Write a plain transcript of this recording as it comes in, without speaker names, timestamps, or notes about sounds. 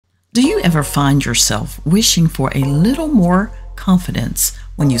Do you ever find yourself wishing for a little more confidence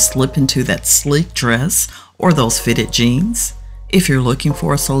when you slip into that sleek dress or those fitted jeans? If you're looking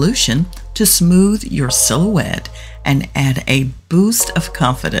for a solution to smooth your silhouette and add a boost of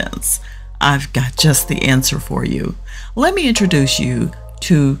confidence, I've got just the answer for you. Let me introduce you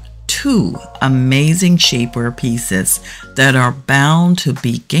to two amazing shapewear pieces that are bound to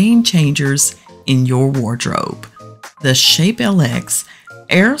be game changers in your wardrobe. The Shapellx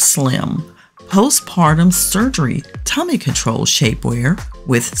AirSlim Postpartum Surgery Tummy Control Shapewear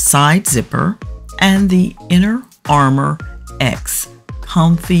with side zipper and the Inner Armour X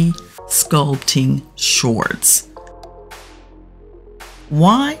Comfy Sculpting Shorts.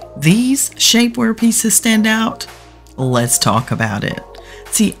 Why these shapewear pieces stand out? Let's talk about it.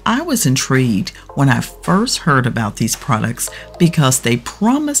 See, I was intrigued when I first heard about these products because they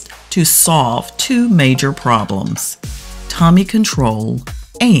promised to solve two major problems: tummy control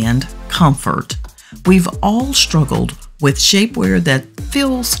and comfort. We've all struggled with shapewear that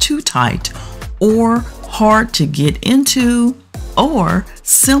feels too tight or hard to get into or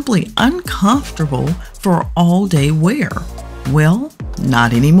simply uncomfortable for all-day wear. Well,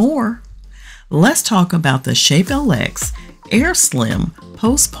 not anymore. Let's talk about the Shapellx AirSlim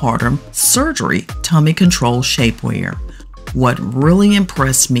Postpartum Surgery Tummy Control Shapewear. What really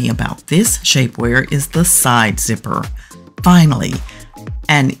impressed me about this shapewear is the side zipper. Finally,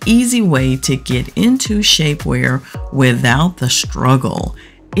 an easy way to get into shapewear without the struggle.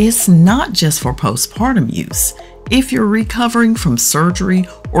 It's not just for postpartum use. If you're recovering from surgery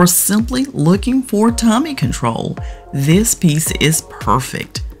or simply looking for tummy control, this piece is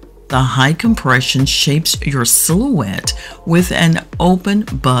perfect. The high compression shapes your silhouette with an open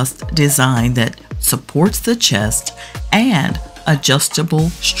bust design that supports the chest and adjustable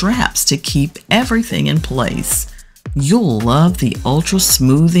straps to keep everything in place. You'll love the ultra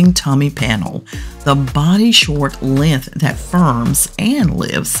smoothing tummy panel, the body short length that firms and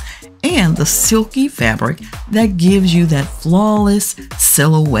lifts, and the silky fabric that gives you that flawless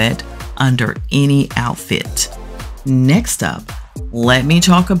silhouette under any outfit. Next up, let me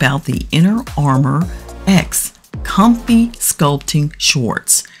talk about the Inner Armour X Comfy Sculpting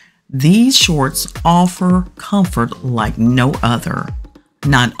Shorts. These shorts offer comfort like no other.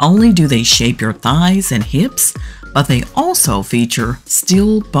 Not only do they shape your thighs and hips, but they also feature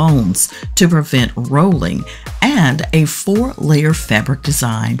steel bones to prevent rolling and a 4-layer fabric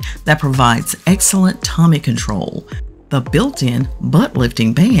design that provides excellent tummy control. The built-in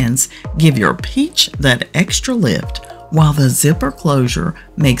butt-lifting bands give your peach that extra lift, while the zipper closure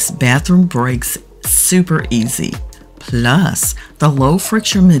makes bathroom breaks super easy. Plus, the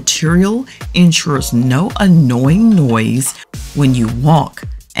low-friction material ensures no annoying noise when you walk,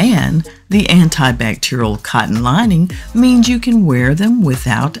 and the antibacterial cotton lining means you can wear them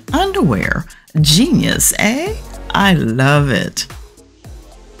without underwear. Genius, eh? I love it.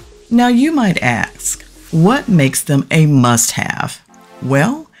 Now you might ask, what makes them a must-have?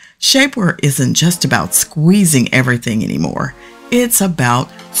 Well, shapewear isn't just about squeezing everything anymore. It's about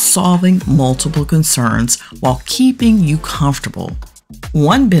solving multiple concerns while keeping you comfortable.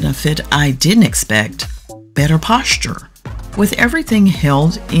 One benefit I didn't expect: better posture. With everything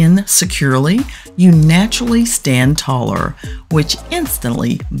held in securely, you naturally stand taller, which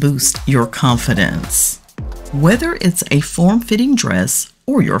instantly boosts your confidence. Whether it's a form-fitting dress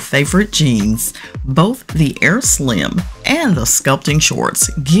or your favorite jeans, both the AirSlim and the sculpting shorts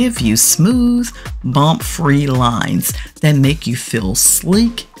give you smooth, bump-free lines that make you feel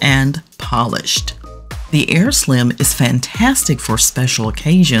sleek and polished. The AirSlim is fantastic for special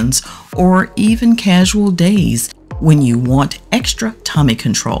occasions or even casual days when you want extra tummy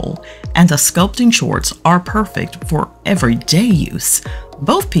control, and the sculpting shorts are perfect for everyday use.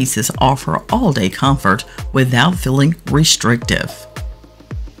 Both pieces offer all-day comfort without feeling restrictive.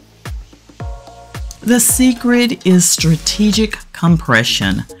 The secret is strategic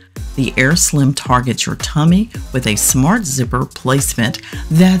compression. The AirSlim targets your tummy with a smart zipper placement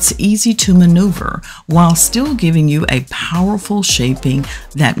that's easy to maneuver while still giving you a powerful shaping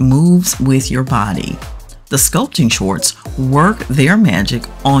that moves with your body. The sculpting shorts work their magic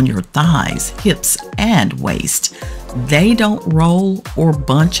on your thighs, hips, and waist. They don't roll or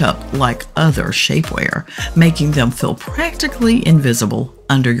bunch up like other shapewear, making them feel practically invisible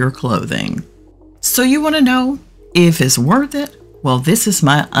under your clothing. So you want to know if it's worth it? Well, this is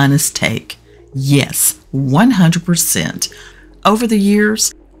my honest take. Yes, 100%. Over the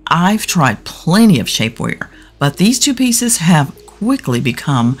years, I've tried plenty of shapewear, but these two pieces have quickly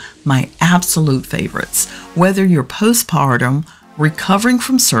become my absolute favorites. Whether you're postpartum, recovering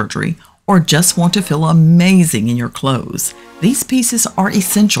from surgery, or just want to feel amazing in your clothes, these pieces are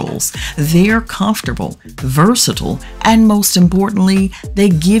essentials. They're comfortable, versatile, and most importantly, they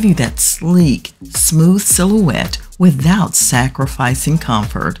give you that sleek, smooth silhouette without sacrificing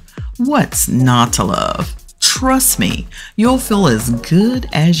comfort. What's not to love? Trust me, you'll feel as good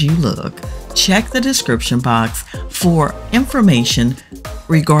as you look. Check the description box for information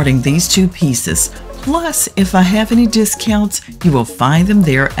regarding these two pieces. Plus, if I have any discounts, you will find them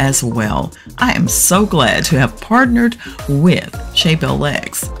there as well. I am so glad to have partnered with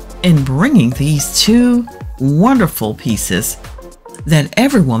Shapellx in bringing these two wonderful pieces that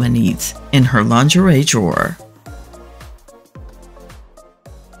every woman needs in her lingerie drawer.